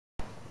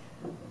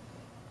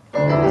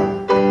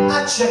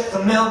check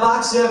the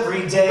mailbox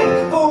every day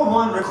for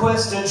one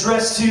request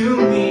addressed to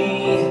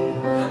me.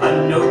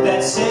 A note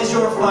that says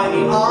you're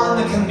finally on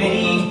the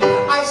committee.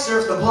 I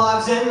surf the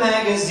blogs and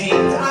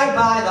magazines. I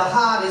buy the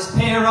hottest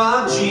pair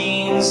of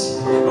jeans.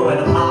 But when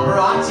the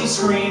paparazzi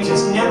screams,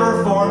 it's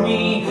never for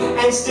me.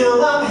 And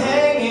still I'm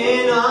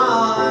hanging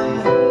on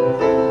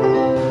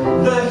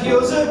the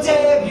heels of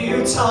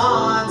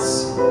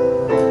debutantes,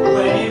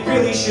 when it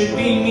really should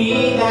be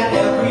me that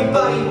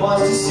everybody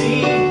wants to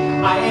see.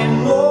 I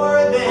am more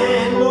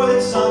than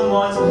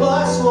someone's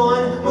plus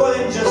one, more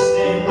than just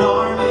an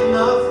arm in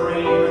the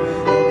frame.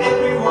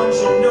 Everyone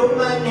should know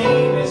my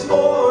name is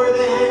more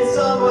than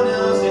someone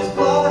else's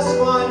plus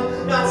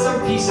one, not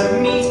some piece of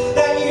meat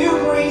that you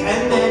greet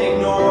and then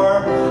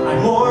ignore.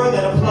 I'm more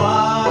than a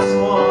plus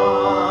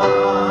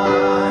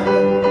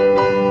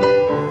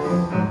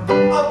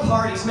one. A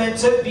party's meant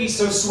to be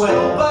so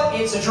swell, but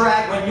it's a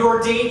drag when your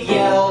date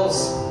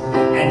yells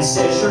and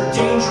says you're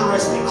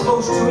dangerously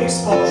close to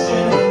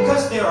expulsion,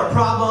 cause there are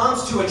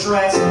problems to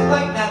address,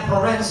 like that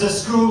Parenza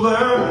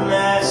schooler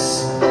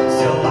mess.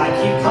 Still I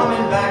keep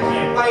coming back,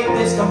 can't fight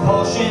this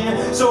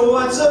compulsion. So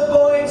what's a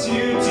boy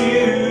to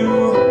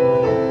do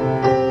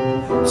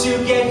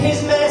to get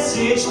his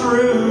message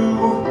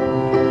through?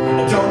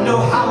 I don't know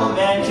how a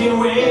man can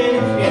win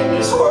in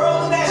this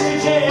world of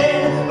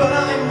estrogen, but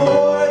I'm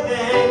more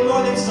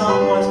than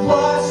someone's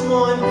plus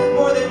one,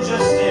 more than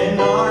just an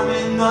arm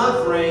in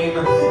the frame.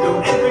 No,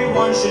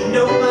 everyone should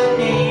know my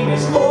name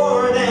is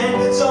more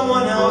than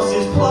someone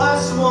else's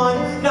plus one,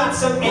 not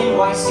some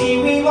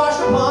NYC we washed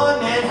upon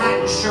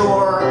Manhattan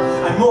shore.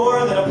 I'm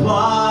more than a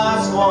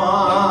plus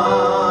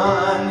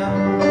one.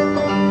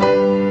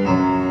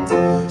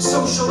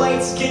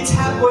 Socialites get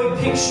tabloid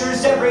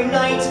pictures every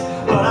night,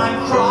 but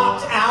I'm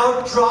cropped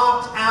out,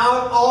 dropped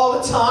out all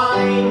the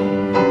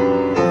time.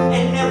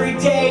 And every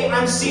day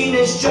I'm seen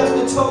as just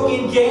a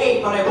token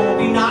gay, but I won't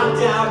be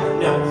knocked out,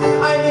 no,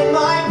 I'm in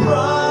my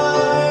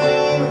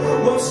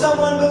prime. Won't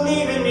someone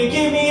believe in me,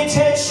 give me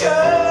attention?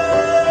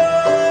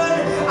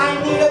 I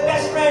need a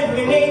best friend who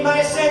can aid my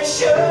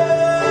ascension.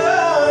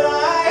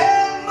 I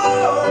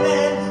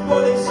am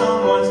more than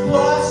someone's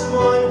plus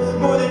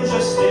one, more than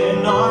just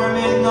an arm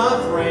in the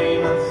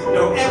frame.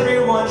 No,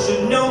 everyone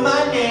should know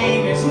my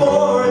name is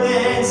more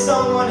than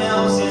someone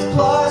else's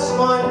plus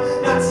one,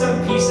 not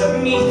some piece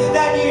of meat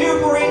that you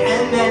greet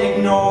and then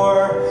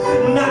ignore.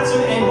 Not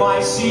some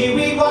NYC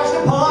we washed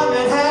upon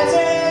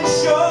Manhattan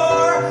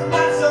shore,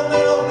 not some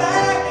little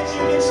bag that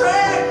you can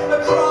drag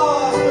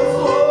across the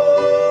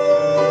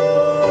floor.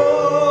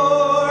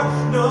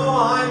 No,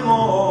 I'm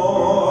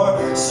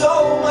more,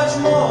 so much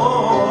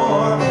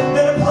more